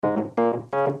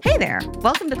Hey there!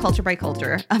 Welcome to Culture by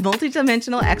Culture, a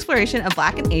multidimensional exploration of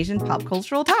Black and Asian pop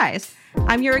cultural ties.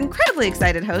 I'm your incredibly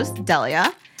excited host,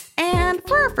 Delia, and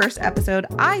for our first episode,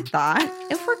 I thought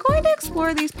if we're going to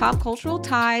explore these pop cultural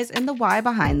ties and the why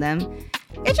behind them,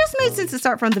 it just made sense to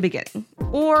start from the beginning,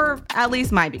 or at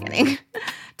least my beginning.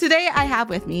 Today, I have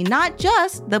with me not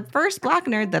just the first Black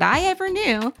nerd that I ever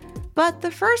knew, but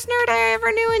the first nerd I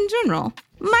ever knew in general,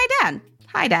 my dad.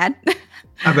 Hi, Dad.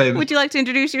 Hi, baby. Would you like to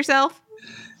introduce yourself?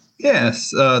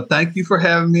 Yes. Thank you for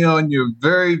having me on your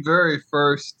very, very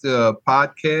first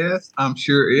podcast. I'm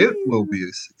sure it will be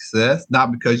a success,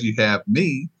 not because you have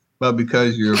me, but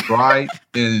because you're a bright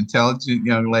and intelligent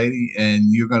young lady and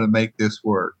you're going to make this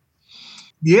work.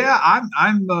 Yeah,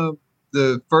 I'm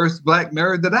the first Black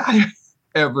nerd that I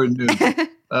ever knew.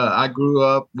 I grew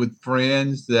up with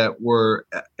friends that were,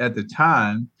 at the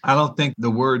time, I don't think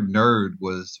the word nerd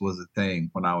was a thing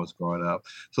when I was growing up.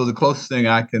 So the closest thing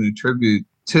I can attribute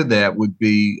to that would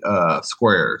be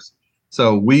squares.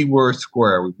 So we were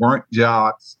square. We weren't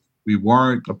jocks. We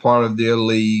weren't a part of the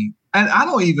elite. And I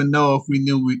don't even know if we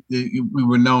knew we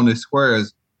were known as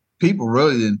squares. People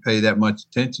really didn't pay that much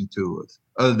attention to us,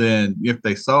 other than if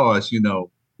they saw us,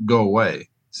 go away.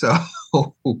 So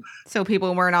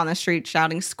people weren't on the street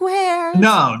shouting squares?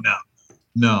 No.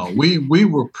 We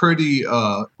were pretty,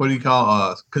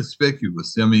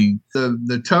 conspicuous. I mean,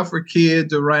 the tougher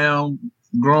kids around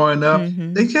growing up,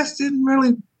 they just didn't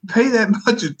really pay that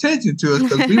much attention to us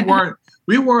because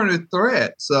we weren't a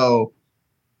threat. So,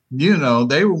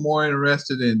 they were more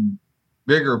interested in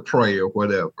bigger prey or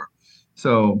whatever.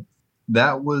 So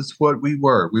that was what we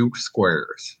were. We were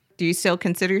squares. Do you still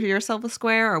consider yourself a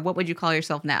square, or what would you call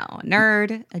yourself now? A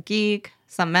nerd, a geek,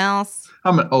 something else?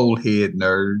 I'm an old head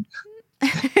nerd.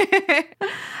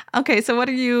 Okay, so what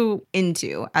are you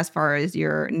into as far as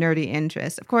your nerdy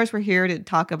interests? Of course, we're here to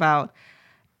talk about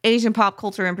Asian pop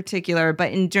culture in particular,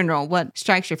 but in general, what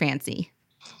strikes your fancy?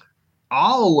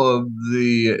 All of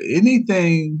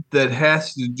anything that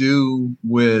has to do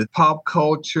with pop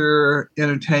culture,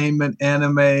 entertainment,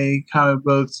 anime, comic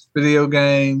books, video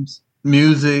games,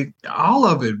 music, all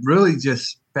of it really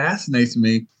just fascinates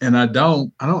me. And I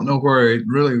don't know where it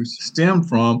really stemmed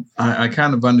from. I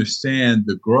kind of understand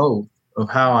the growth of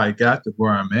how I got to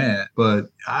where I'm at, but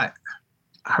I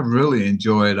really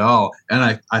enjoy it all.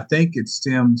 And I think it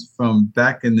stems from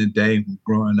back in the day when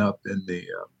growing up in the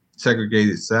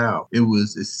segregated South. It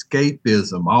was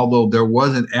escapism. Although there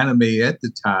wasn't anime at the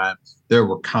time, there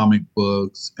were comic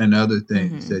books and other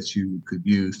things that you could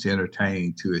use to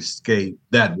entertain, to escape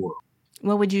that world.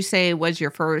 What would you say was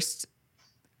your first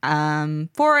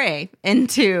foray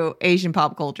into Asian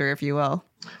pop culture, if you will?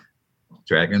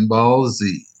 Dragon Ball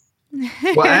Z.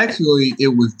 Well, actually,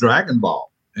 it was Dragon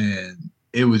Ball. And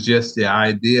it was just the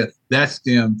idea that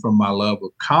stemmed from my love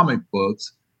of comic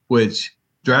books, which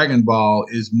Dragon Ball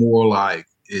is more like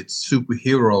it's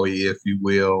superhero-y, if you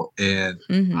will. And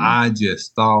I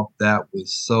just thought that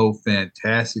was so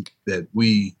fantastic that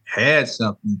we had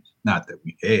something, not that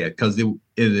we had, because it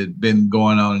had been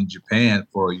going on in Japan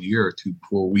for a year or two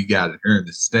before we got it here in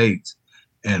the States.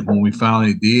 And when we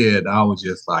finally did, I was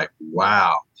just like,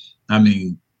 wow. I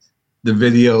mean, the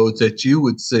videos that you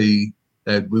would see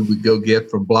that we would go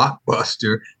get from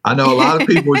Blockbuster. I know a lot of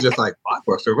people were just like,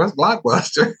 Blockbuster? What's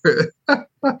Blockbuster?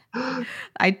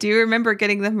 I do remember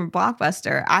getting them from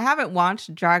Blockbuster. I haven't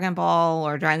watched Dragon Ball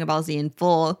or Dragon Ball Z in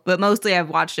full, but mostly I've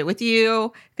watched it with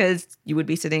you because you would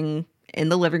be sitting in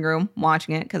the living room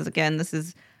watching it. Because again, this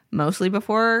is mostly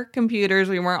before computers.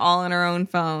 We weren't all on our own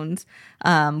phones.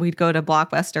 We'd go to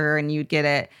Blockbuster and you'd get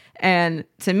it. And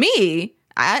to me,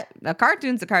 a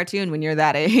cartoon's a cartoon when you're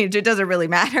that age. It doesn't really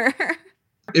matter.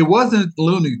 It wasn't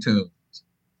Looney Tunes.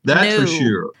 That's for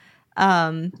sure.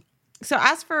 So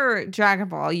as for Dragon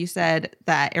Ball, you said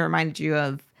that it reminded you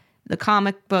of the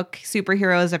comic book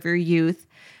superheroes of your youth.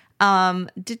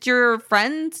 Did your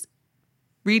friends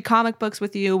read comic books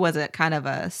with you? Was it kind of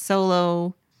a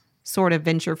solo sort of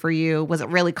venture for you? Was it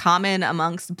really common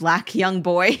amongst Black young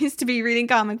boys to be reading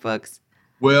comic books?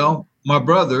 Well, my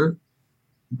brother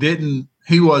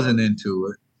he wasn't into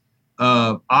it.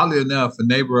 Oddly enough, a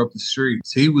neighbor up the street,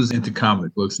 he was into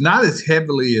comic books, not as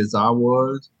heavily as I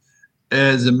was.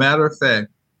 As a matter of fact,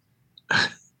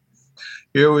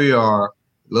 here we are,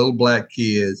 little Black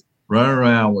kids running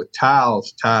around with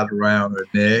towels tied around their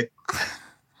neck.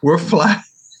 We're flying.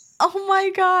 Oh my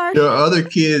gosh. There are other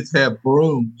kids have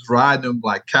brooms riding them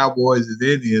like cowboys and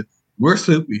Indians. We're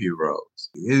superheroes.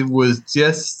 It was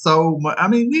just so much. I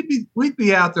mean, we'd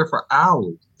be out there for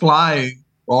hours flying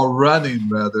or running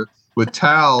rather with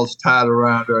towels tied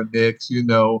around our necks,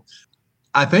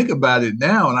 I think about it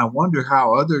now and I wonder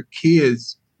how other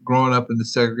kids growing up in the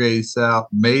segregated South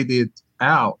made it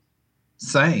out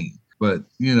sane. But,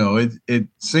 it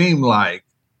seemed like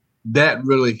that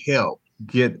really helped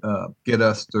get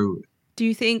us through it. Do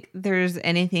you think there's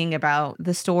anything about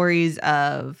the stories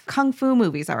of kung fu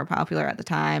movies that were popular at the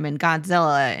time and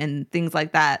Godzilla and things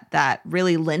like that that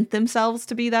really lent themselves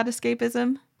to be that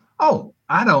escapism? Oh,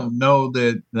 I don't know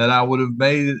that I would have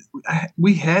made it.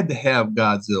 We had to have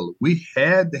Godzilla. We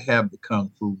had to have the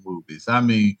kung fu movies. I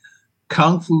mean,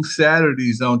 Kung Fu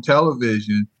Saturdays on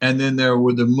television, and then there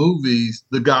were the movies,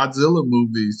 the Godzilla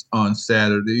movies on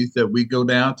Saturdays that we go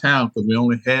downtown because we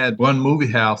only had one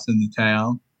movie house in the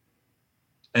town.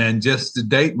 And just to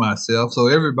date myself, so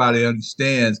everybody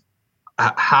understands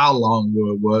how long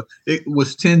it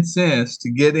was 10 cents to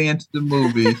get into the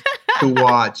movie to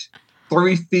watch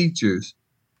 3 features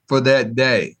for that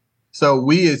day. So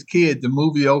we as kids, the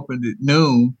movie opened at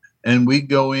noon, and we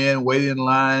go in, wait in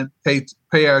line, pay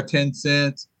our 10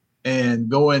 cents, and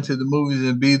go into the movies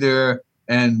and be there.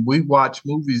 And we watch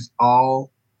movies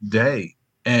all day.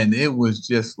 And it was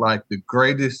just like the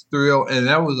greatest thrill. And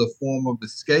that was a form of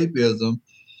escapism.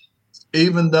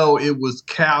 Even though it was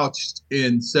couched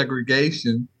in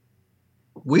segregation,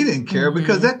 we didn't care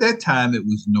because at that time it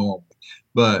was normal.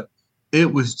 But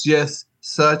it was just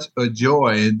such a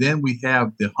joy. And then we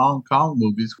have the Hong Kong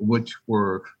movies, which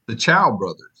were the Chow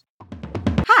brothers.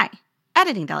 Hi,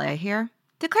 Editing Delia here.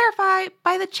 To clarify,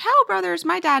 by the Chow brothers,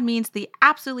 my dad means the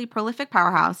absolutely prolific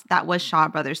powerhouse that was Shaw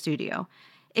Brothers Studio.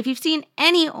 If you've seen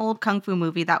any old kung fu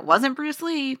movie that wasn't Bruce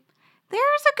Lee,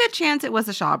 there's a good chance it was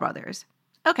the Shaw brothers.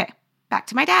 Okay. Back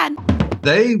to my dad.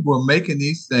 They were making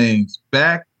these things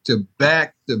back to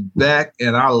back to back,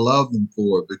 and I love them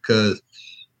for it because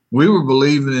we were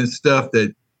believing in stuff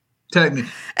that technically,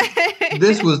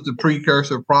 this was the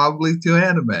precursor probably to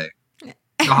anime, the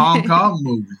Hong Kong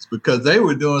movies, because they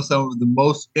were doing some of the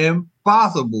most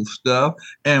impossible stuff,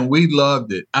 and we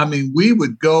loved it. I mean, we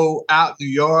would go out in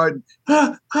the yard.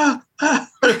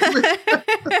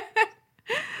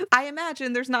 I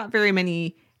imagine there's not very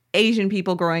many Asian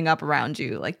people growing up around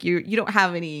you. Like you don't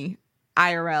have any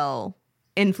IRL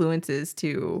influences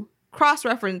to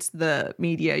cross-reference the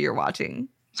media you're watching.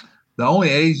 The only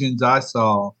Asians I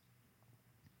saw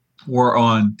were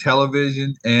on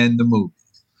television and the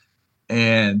movies.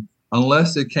 And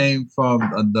unless it came from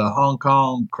the Hong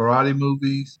Kong karate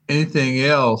movies, anything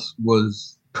else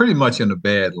was pretty much in a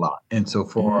bad light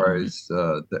insofar as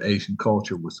the Asian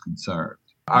culture was concerned.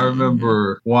 I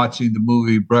remember watching the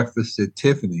movie Breakfast at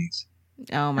Tiffany's.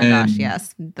 Oh my gosh,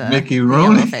 yes. Mickey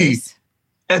Rooney.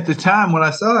 At the time when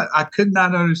I saw it, I could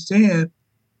not understand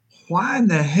why in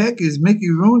the heck is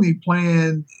Mickey Rooney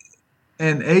playing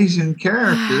an Asian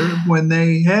character when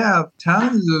they have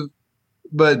tons of,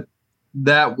 but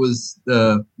that was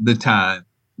the time.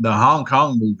 The Hong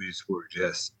Kong movies were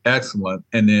just excellent.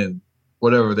 And then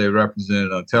whatever they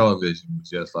represented on television was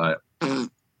just like,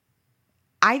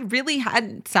 I really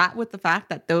hadn't sat with the fact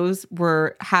that those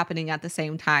were happening at the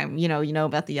same time. You know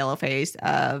about the yellow face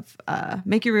of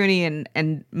Mickey Rooney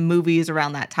and movies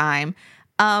around that time.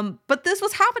 But this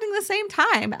was happening the same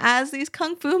time as these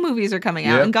Kung Fu movies are coming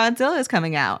out and Godzilla is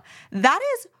coming out. That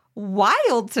is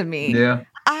wild to me. Yeah.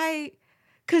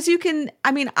 Because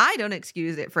I don't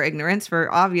excuse it for ignorance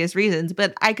for obvious reasons,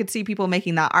 but I could see people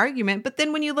making that argument. But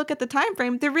then when you look at the time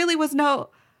frame, there really was no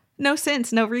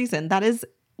sense, no reason. That is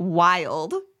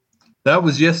wild. That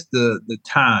was just the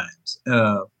times,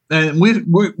 and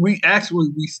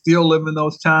we still live in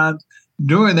those times.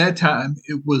 During that time,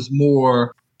 it was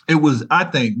I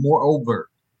think more overt.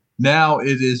 Now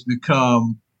it has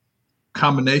become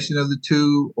combination of the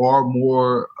two or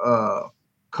more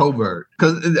covert,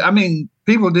 because I mean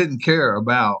people didn't care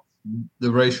about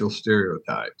the racial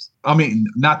stereotypes. I mean,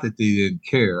 not that they didn't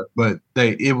care, but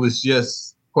it was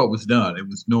just what was done. It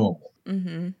was normal.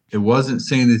 Mm-hmm. It wasn't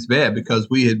seen as bad because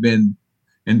we had been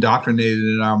indoctrinated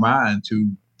in our mind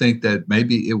to think that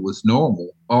maybe it was normal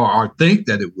or think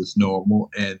that it was normal,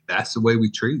 and that's the way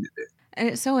we treated it. And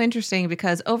it's so interesting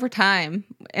because over time,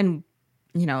 and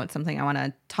it's something I want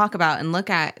to talk about and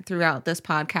look at throughout this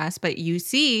podcast, but you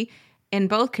see in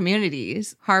both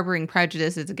communities harboring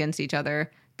prejudices against each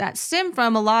other that stem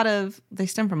from a lot of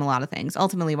things,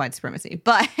 ultimately white supremacy,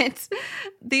 but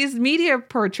these media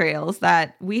portrayals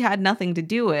that we had nothing to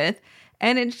do with.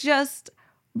 And it's just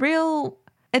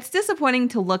it's disappointing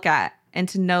to look at and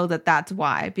to know that that's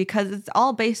why, because it's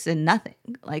all based in nothing.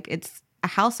 Like it's a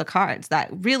house of cards that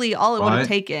really all it would have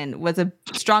taken was a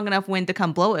strong enough wind to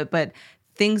come blow it. But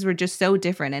things were just so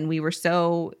different, and we were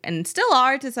so, and still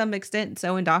are to some extent,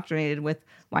 so indoctrinated with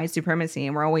white supremacy.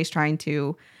 And we're always trying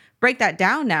to break that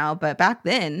down now. But back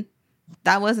then,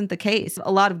 that wasn't the case.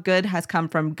 A lot of good has come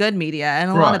from good media,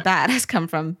 and a lot of bad has come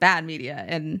from bad media.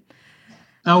 And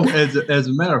as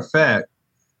a matter of fact,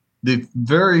 the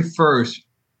very first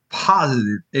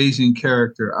positive Asian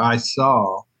character I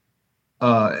saw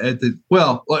the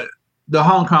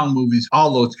Hong Kong movies,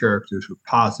 all those characters were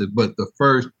positive, but the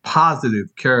first positive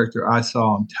character I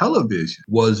saw on television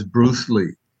was Bruce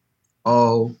Lee.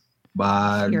 Oh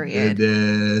my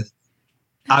goodness.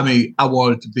 I mean, I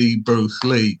wanted to be Bruce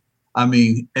Lee. I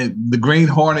mean, and the Green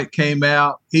Hornet came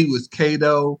out. He was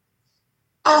Kato.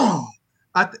 Oh,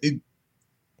 it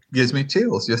gives me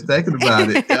chills just thinking about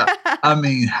it. I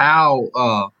mean, how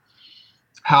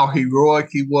heroic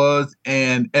he was.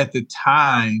 And at the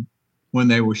time when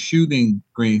they were shooting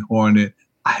Green Hornet,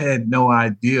 I had no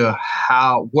idea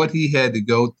what he had to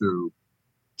go through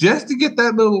just to get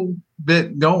that little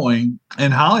bit going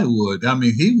in Hollywood. I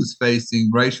mean, he was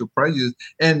facing racial prejudice.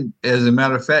 And as a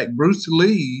matter of fact, Bruce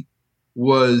Lee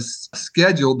was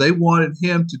scheduled. They wanted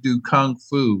him to do Kung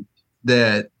Fu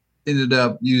that ended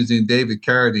up using David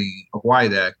Carradine, a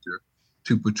white actor,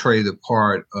 to portray the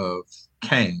part of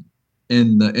Kang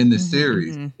in the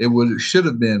series. It should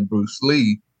have been Bruce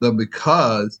Lee, but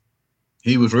because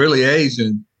he was really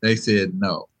Asian, they said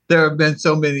no. There have been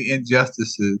so many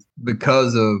injustices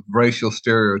because of racial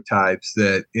stereotypes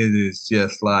that it is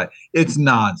just like, it's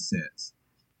nonsense.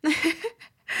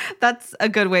 That's a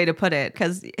good way to put it,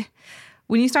 because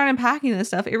when you start unpacking this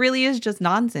stuff, it really is just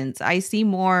nonsense. I see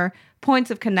more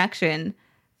points of connection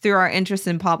through our interest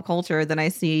in pop culture than I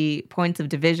see points of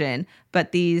division.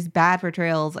 But these bad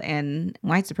portrayals and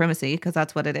white supremacy, because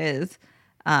that's what it is,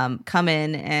 come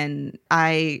in, and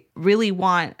I really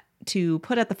want to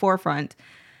put at the forefront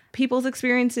people's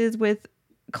experiences with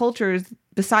cultures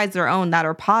besides their own that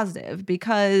are positive,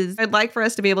 because I'd like for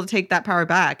us to be able to take that power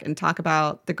back and talk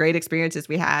about the great experiences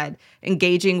we had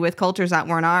engaging with cultures that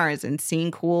weren't ours and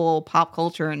seeing cool pop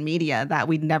culture and media that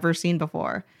we'd never seen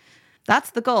before.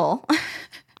 That's the goal.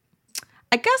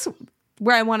 I guess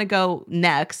where I want to go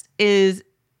next is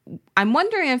I'm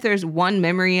wondering if there's one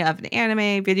memory of an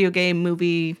anime, video game,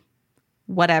 movie,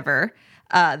 whatever,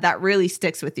 that really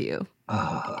sticks with you.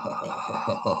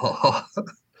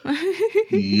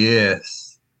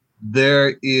 Yes,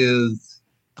 there is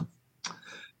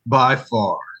by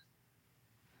far.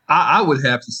 I would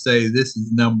have to say this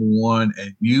is number one,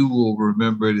 and you will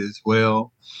remember it as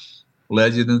well.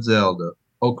 Legend of Zelda,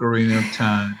 Ocarina of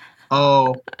Time.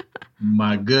 Oh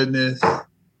my goodness.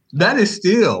 That is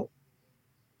still,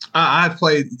 I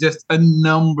played just a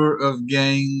number of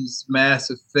games, Mass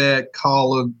Effect,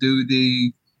 Call of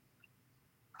Duty,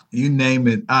 you name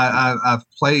it. I've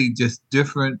played just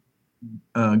different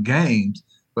games,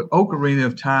 but Ocarina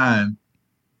of Time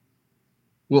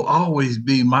will always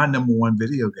be my number one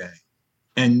video game.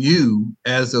 And you,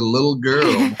 as a little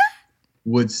girl,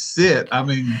 would sit. I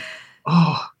mean,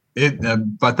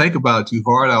 if I think about it too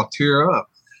hard, I'll tear up.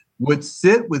 Would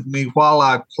sit with me while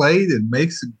I played and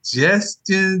make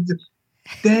suggestions.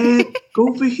 Dad, go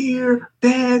over here.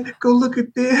 Dad, go look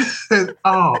at this. And,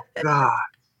 oh God.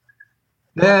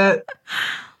 That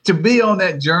to be on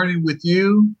that journey with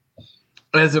you,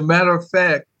 as a matter of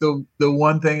fact, the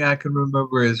one thing I can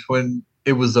remember is when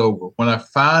it was over, when I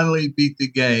finally beat the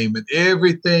game and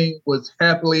everything was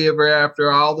happily ever after,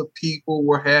 all the people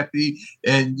were happy,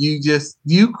 and you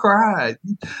cried.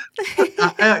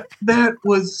 That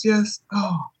was just,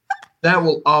 that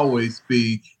will always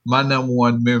be my number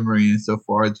one memory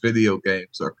insofar as video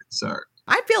games are concerned.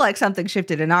 I feel like something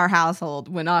shifted in our household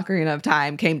when Ocarina of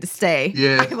Time came to stay.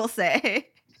 Yeah, I will say.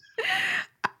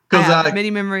 Because I have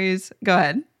many memories. Go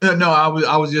ahead. No, I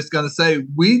was just gonna say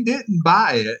we didn't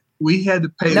buy it. We had to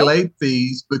pay late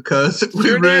fees because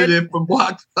we rented it from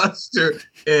Blockbuster,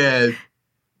 and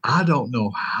I don't know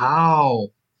how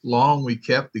long we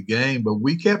kept the game, but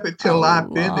we kept it till I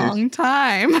finished. Long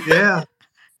time. Yeah.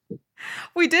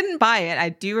 We didn't buy it. I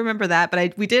do remember that,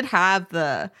 but we did have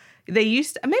they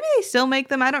used to, maybe they still make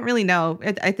them. I don't really know.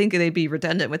 I think they'd be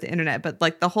redundant with the internet, but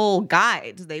like the whole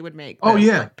guides they would make.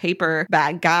 Like paper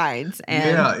bag guides.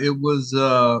 And yeah, it was,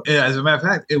 as a matter of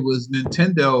fact, it was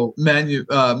Nintendo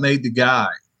made the guide.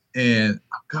 And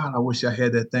God, I wish I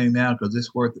had that thing now because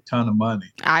it's worth a ton of money.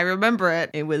 I remember it.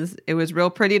 It was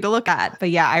real pretty to look at. But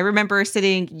yeah, I remember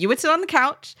you would sit on the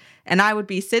couch and I would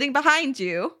be sitting behind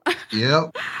you.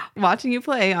 Yep. Watching you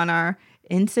play on our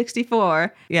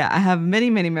N64. Yeah, I have many,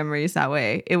 many memories that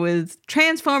way. It was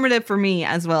transformative for me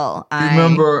as well. You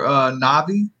remember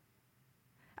Navi?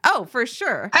 Oh, for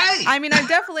sure. Hey! I mean, I've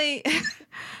definitely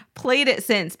played it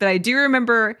since, but I do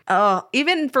remember,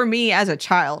 even for me as a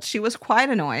child, she was quite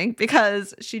annoying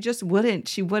because she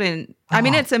wouldn't. I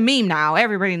mean, it's a meme now.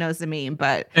 Everybody knows the meme,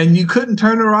 but. And you couldn't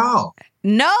turn her off.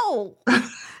 No.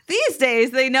 These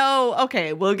days, they know,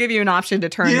 okay, we'll give you an option to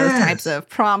turn those types of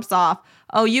prompts off.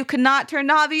 Oh, you cannot turn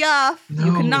Navi off. No.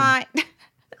 You cannot.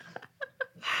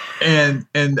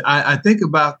 And I think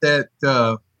about that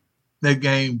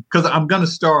game because I'm going to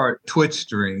start Twitch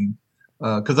stream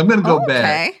because I'm going to go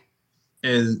back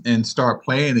and start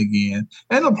playing again.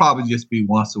 And it'll probably just be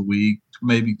once a week,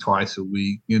 maybe twice a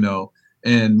week,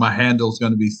 and my handle's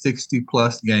going to be 60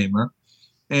 plus gamer.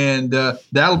 And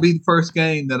that'll be the first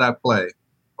game that I play,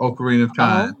 Ocarina of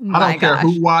Time. I don't care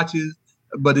who watches,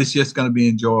 but it's just going to be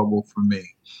enjoyable for me.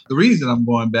 The reason I'm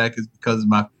going back is because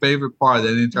my favorite part of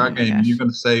that entire game, and you're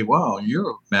going to say, wow, you're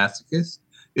a masochist,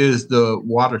 is the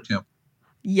water temple.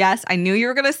 Yes, I knew you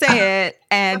were going to say it.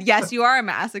 And yes, you are a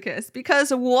masochist.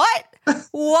 Because what?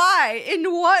 Why?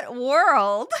 In what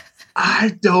world?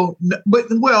 I don't know. But,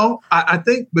 well, I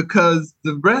think because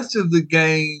the rest of the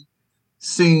game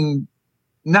seemed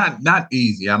not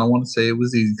easy. I don't want to say it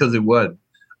was easy because it wasn't.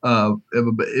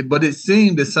 But it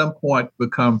seemed at some point to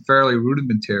become fairly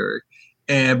rudimentary.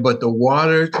 But the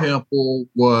water temple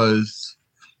was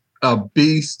a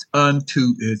beast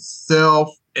unto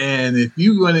itself. And if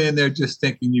you went in there just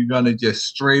thinking you're going to just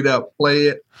straight up play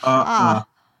it,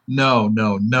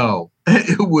 no.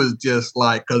 It was just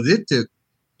like, because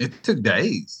it took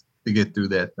days to get through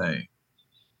that thing.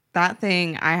 That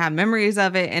thing, I have memories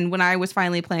of it. And when I was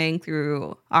finally playing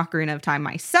through Ocarina of Time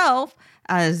myself,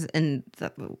 was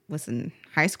in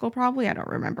high school probably, I don't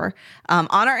remember, on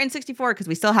our N64, because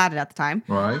we still had it at the time.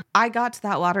 Right. I got to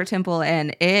that water temple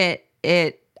and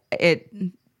it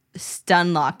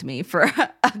stun locked me for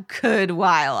a good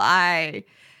while. I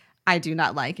do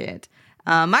not like it.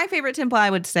 My favorite temple, I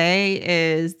would say,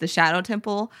 is the Shadow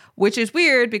Temple, which is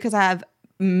weird because I have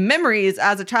memories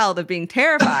as a child of being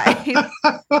terrified.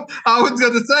 I was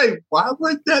going to say, why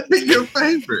would that be your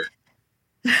favorite?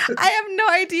 I have no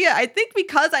idea. I think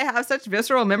because I have such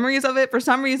visceral memories of it, for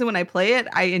some reason when I play it,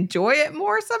 I enjoy it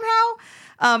more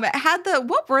somehow. It had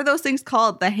what were those things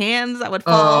called? The hands that would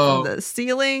fall from the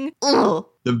ceiling. Ugh.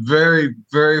 The very,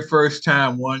 very first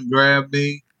time one grabbed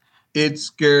me, it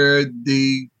scared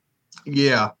me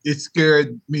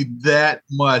that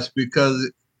much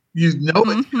because you know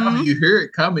it's coming, you hear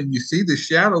it coming, you see the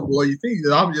shadow boy, you think,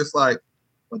 and I'm just like,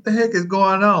 what the heck is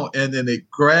going on? And then it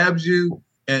grabs you,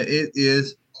 and it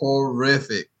is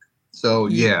horrific. So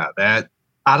that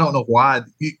I don't know why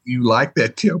you like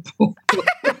that temple.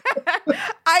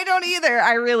 I don't either.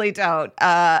 I really don't.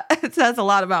 It says a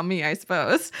lot about me, I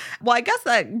suppose. Well, I guess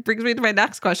that brings me to my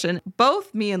next question.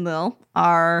 Both me and Lil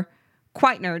are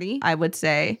quite nerdy, I would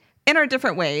say, in our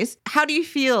different ways. How do you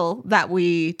feel that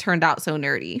we turned out so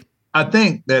nerdy? I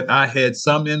think that I had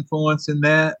some influence in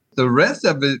that. The rest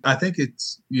of it, I think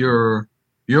it's your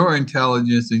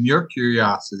intelligence and your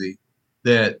curiosity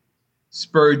that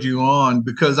spurred you on,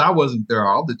 because I wasn't there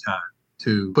all the time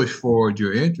to push forward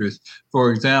your interest.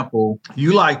 For example,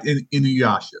 you liked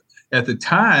Inuyasha. At the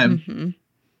time,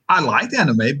 I liked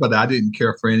anime, but I didn't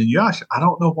care for Inuyasha. I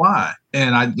don't know why.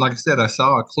 And like I said, I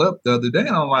saw a clip the other day,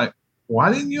 and I'm like,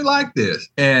 why didn't you like this?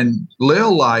 And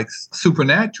Lil likes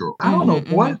Supernatural. I don't know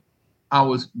what I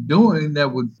was doing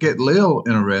that would get Lil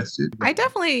interested. I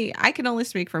can only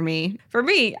speak for me. For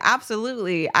me,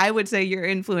 absolutely, I would say your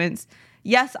influence.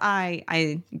 Yes,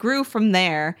 I grew from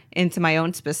there into my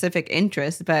own specific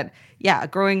interests, but yeah,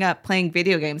 growing up playing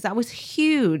video games, that was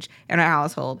huge in our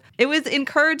household. It was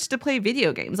encouraged to play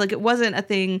video games. Like, it wasn't a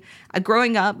thing.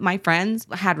 Growing up, my friends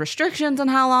had restrictions on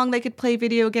how long they could play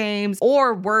video games,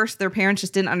 or worse, their parents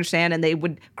just didn't understand and they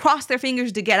would cross their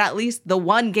fingers to get at least the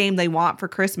one game they want for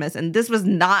Christmas. And this was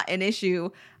not an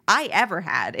issue I ever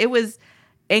had. It was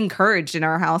encouraged in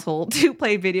our household to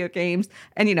play video games.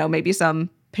 And, maybe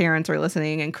some parents are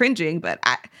listening and cringing, but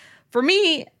for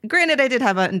me, granted, I did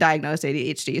have undiagnosed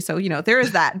ADHD, so there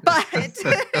is that.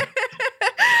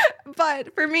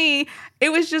 But for me,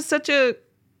 it was just such a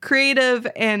creative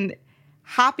and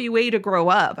happy way to grow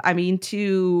up. I mean,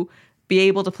 to be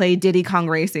able to play Diddy Kong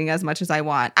Racing as much as I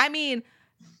want. I mean,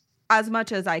 as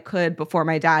much as I could before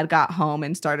my dad got home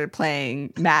and started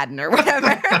playing Madden or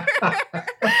whatever.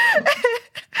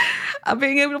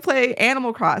 Being able to play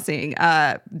Animal Crossing,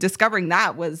 discovering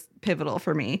that was pivotal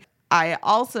for me. I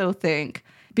also think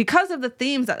because of the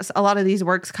themes that a lot of these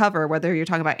works cover, whether you're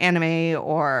talking about anime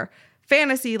or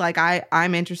fantasy, like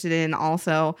I'm interested in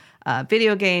also.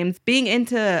 Video games, being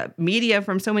into media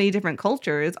from so many different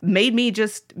cultures made me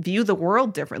just view the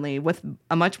world differently with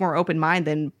a much more open mind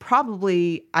than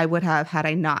probably I would have had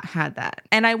I not had that.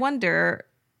 And I wonder,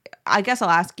 I guess I'll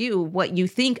ask you what you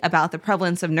think about the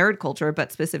prevalence of nerd culture,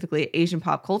 but specifically Asian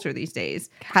pop culture these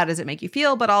days. How does it make you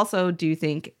feel? But also, do you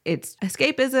think it's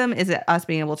escapism? Is it us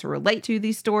being able to relate to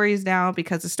these stories now?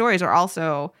 Because the stories are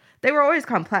also, they were always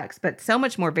complex, but so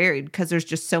much more varied because there's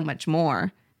just so much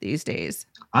more these days.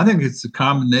 I think it's a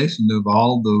combination of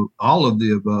all of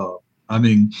the above. I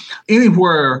mean,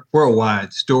 anywhere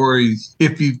worldwide, stories,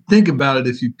 if you think about it,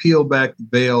 if you peel back the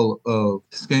veil of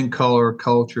skin color,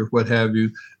 culture, what have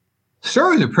you,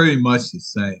 stories are pretty much the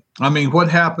same. I mean, what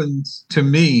happens to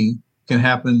me can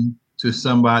happen to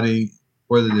somebody,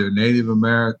 whether they're Native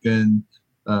American,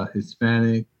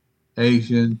 Hispanic,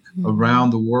 Asian,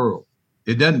 around the world.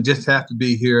 It doesn't just have to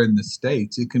be here in the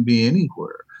States. It can be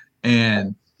anywhere.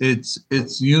 And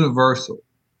it's universal.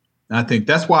 And I think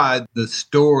that's why the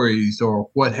stories or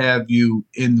what have you,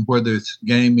 in whether it's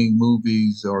gaming,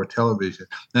 movies, or television,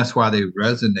 that's why they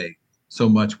resonate so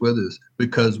much with us,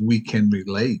 because we can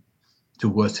relate to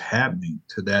what's happening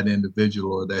to that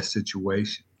individual or that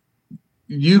situation.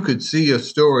 You could see a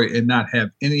story and not have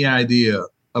any idea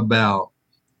about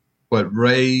what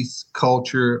race,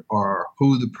 culture, or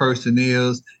who the person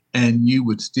is, and you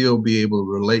would still be able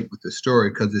to relate with the story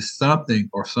because it's something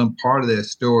or some part of that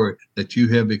story that you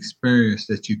have experienced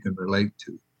that you can relate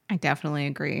to. I definitely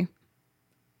agree.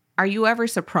 Are you ever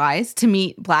surprised to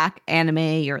meet Black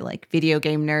anime or like video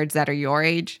game nerds that are your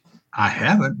age? I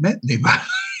haven't met anybody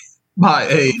my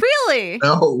age. Really?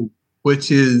 No,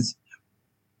 which is,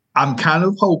 I'm kind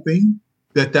of hoping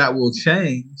that will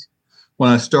change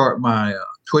when I start my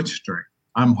Twitch stream.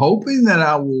 I'm hoping that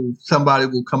somebody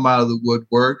will come out of the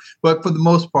woodwork, but for the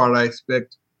most part, I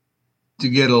expect to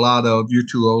get a lot of, you're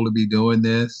too old to be doing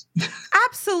this.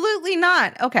 Absolutely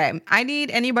not. Okay, I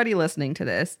need anybody listening to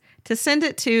this to send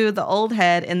it to the old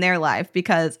head in their life,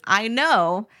 because I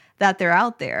know that they're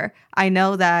out there. I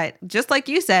know that, just like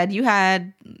you said,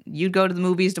 you'd go to the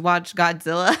movies to watch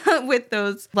Godzilla with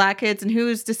those Black kids, and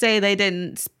who's to say they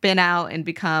didn't spin out and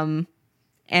become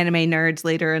anime nerds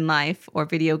later in life, or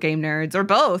video game nerds, or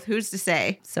both? Who's to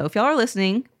say? So if y'all are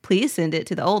listening, please send it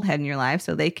to the old head in your life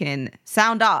so they can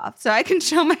sound off, so I can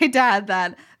show my dad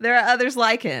that there are others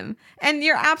like him. And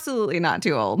you're absolutely not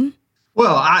too old.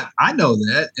 Well, I know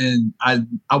that, and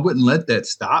I wouldn't let that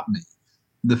stop me.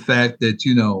 The fact that,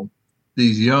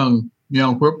 these young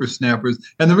whippersnappers,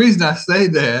 and the reason I say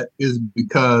that is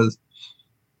because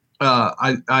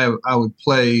I would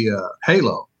play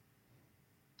Halo.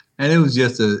 And it was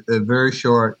just a very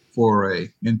short foray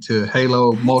into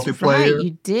Halo multiplayer. Right.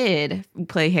 You did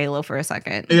play Halo for a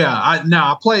second. Yeah,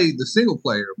 I played the single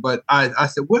player, but I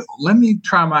said, well, let me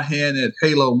try my hand at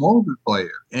Halo multiplayer.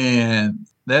 And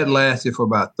that lasted for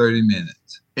about 30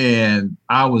 minutes. And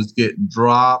I was getting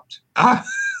dropped.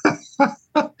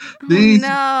 These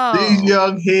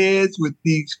young heads with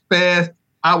these fast,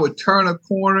 I would turn a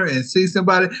corner and see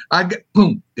somebody, I get,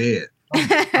 boom, dead.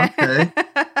 Okay.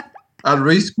 I'd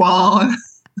respawn.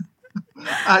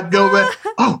 I'd go back.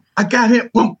 Oh, I got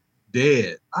him. Boom,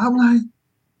 dead. I'm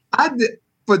like,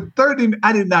 for 30,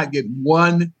 I did not get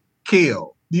one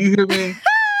kill. Do you hear me?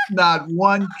 Not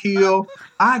one kill.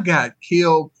 I got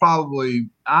killed probably,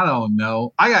 I don't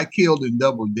know. I got killed in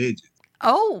double digits.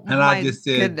 Oh, and I just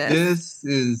said, this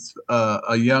is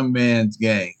a young man's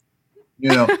game.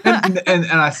 And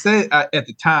I said, at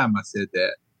the time I said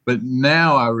that, but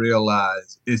now I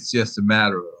realize it's just a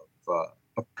matter of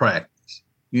practice.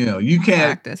 You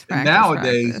can't practice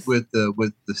nowadays with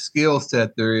the skill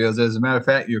set there is. As a matter of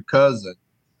fact, your cousin,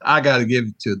 I got to give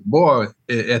it to the boy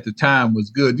at the time, was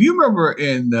good. Do you remember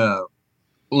in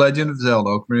Legend of Zelda: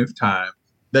 Ocarina of Time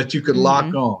that you could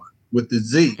lock on with the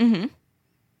Z? Mm-hmm.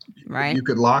 Right. You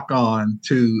could lock on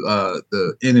to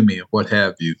the enemy or what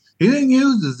have you. He didn't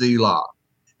use the Z lock,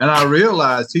 and I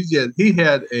realized he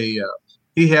had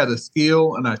a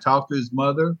skill. And I talked to his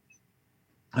mother.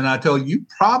 And I told you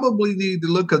probably need to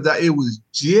look, because it was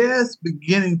just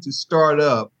beginning to start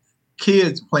up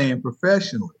kids playing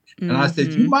professionally. And I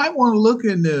said, you might want to look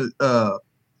into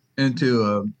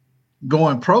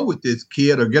going pro with this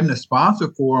kid, or getting a sponsor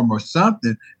for him or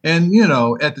something. And,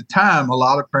 at the time, a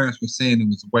lot of parents were saying it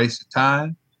was a waste of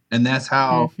time. And that's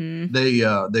how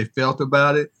they felt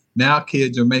about it. Now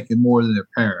kids are making more than their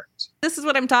parents. This is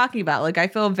what I'm talking about. Like, I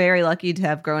feel very lucky to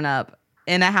have grown up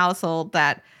in a household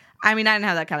that, I didn't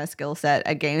have that kind of skill set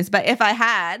at games, but if I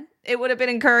had, it would have been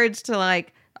encouraged to,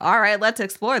 like, all right, let's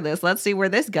explore this. Let's see where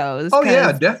this goes. Oh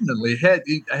yeah, definitely.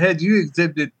 Had you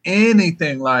exhibited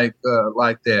anything like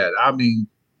that, I mean,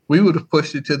 we would have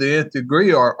pushed it to the nth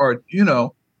degree, or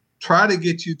try to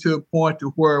get you to a point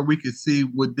to where we could see,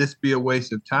 would this be a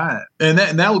waste of time? And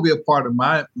that will be a part of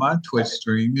my Twitch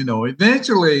stream.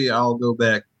 Eventually I'll go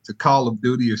back to Call of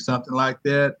Duty or something like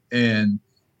that and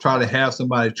try to have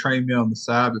somebody train me on the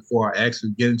side before I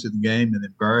actually get into the game and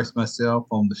embarrass myself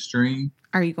on the stream.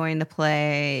 Are you going to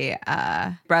play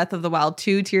Breath of the Wild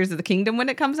 2 Tears of the Kingdom when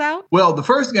it comes out? Well, the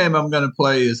first game I'm going to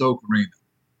play is Ocarina,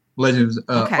 Legends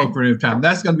Ocarina of Time.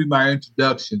 That's going to be my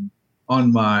introduction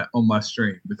on my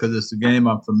stream, because it's a game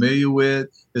I'm familiar with.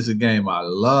 It's a game I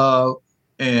love,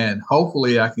 and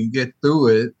hopefully I can get through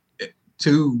it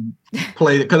to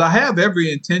play it, because I have every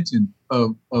intention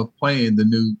of playing the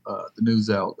new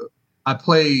Zelda. I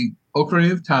played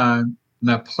Ocarina of Time, and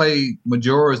I played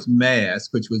Majora's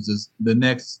Mask, which was the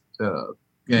next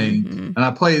game, and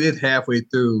I played it halfway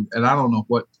through, and I don't know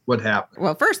what happened.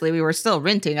 Well, firstly, we were still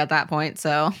renting at that point,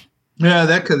 so yeah,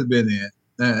 that could have been it.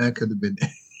 That could have been it.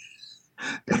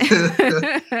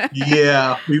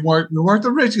 Yeah, we weren't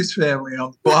the richest family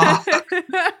on the block.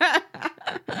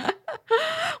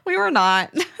 We were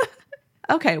not.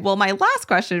 Okay, well, my last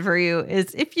question for you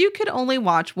is, if you could only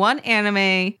watch one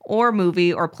anime or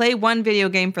movie or play one video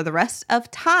game for the rest of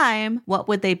time, what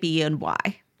would they be and why?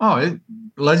 Oh,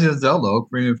 Legend of Zelda: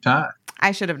 Ocarina of Time.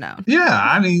 I should have known. Yeah,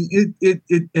 I mean,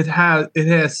 it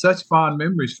has such fond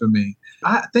memories for me.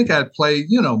 I think I'd played,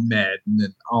 Madden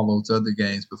and all those other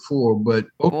games before, but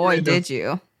did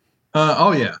you?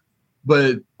 Oh yeah,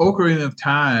 but Ocarina of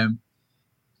Time,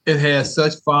 it has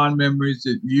such fond memories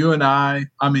that you and I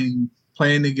mean,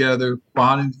 playing together,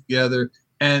 bonding together,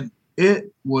 and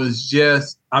it was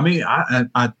just, I mean,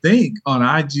 I think on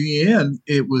IGN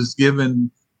it was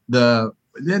given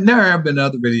there have been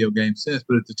other video games since,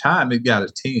 but at the time it got a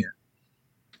 10,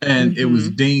 and it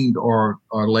was deemed or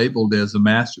labeled as a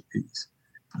masterpiece.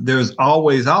 There's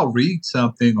always, I'll read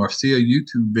something or see a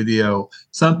YouTube video,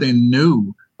 something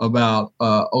new about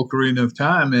Ocarina of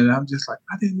Time, and I'm just like,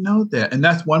 I didn't know that. And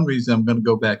that's one reason I'm going to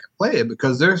go back and play it,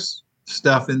 because there's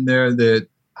stuff in there that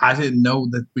I didn't know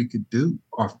that we could do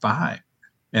or find,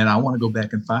 and I want to go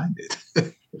back and find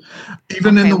it.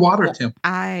 Even in the water temple.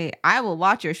 I will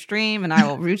watch your stream and I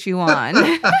will root you on.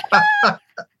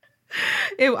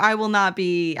 I will not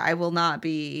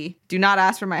be. Do not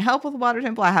ask for my help with the water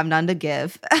temple. I have none to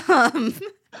give.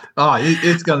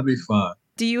 It's going to be fun.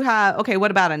 Do you have,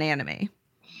 what about an anime?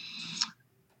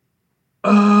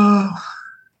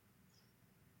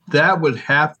 That would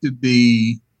have to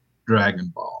be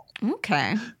Dragon Ball.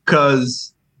 Okay.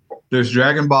 Because there's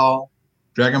Dragon Ball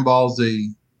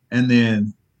Z, and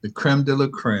then the creme de la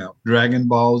creme, Dragon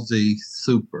Ball Z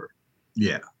Super.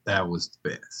 Yeah, that was the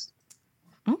best.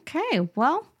 Okay,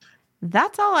 well,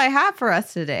 that's all I have for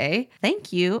us today.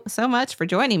 Thank you so much for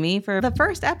joining me for the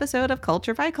first episode of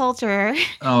Culture by Culture.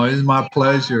 Oh, it's my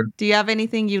pleasure. Do you have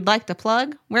anything you'd like to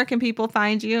plug? Where can people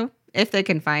find you, if they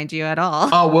can find you at all?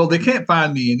 Oh, well, they can't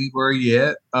find me anywhere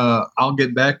yet. I'll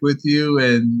get back with you,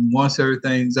 and once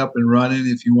everything's up and running,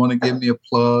 if you want to give me a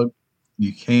plug,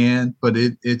 you can. But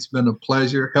it's been a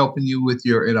pleasure helping you with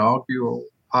your inaugural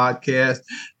podcast.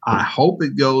 I hope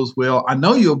it goes well. I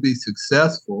know you'll be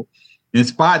successful in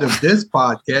spite of this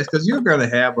podcast, because you're going to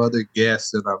have other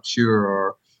guests that I'm sure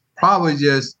are probably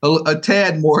just a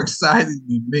tad more excited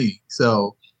than me.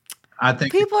 So I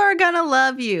think people are going to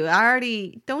love you.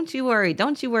 Don't you worry.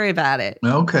 Don't you worry about it.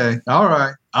 Okay. All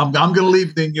right. I'm going to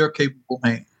leave it in your capable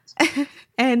hands.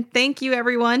 And thank you,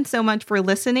 everyone, so much for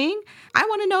listening. I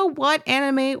want to know, what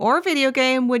anime or video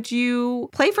game would you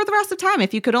play for the rest of time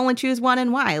if you could only choose one,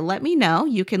 and why? Let me know.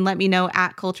 You can let me know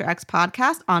at CultureX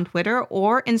Podcast on Twitter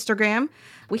or Instagram.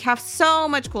 We have so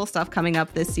much cool stuff coming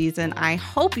up this season. I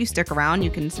hope you stick around. You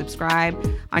can subscribe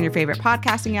on your favorite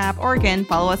podcasting app, or again,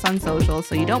 follow us on social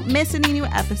so you don't miss any new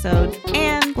episodes.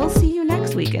 And we'll see you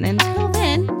next week. And until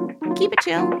then, keep it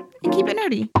chill and keep it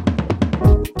nerdy.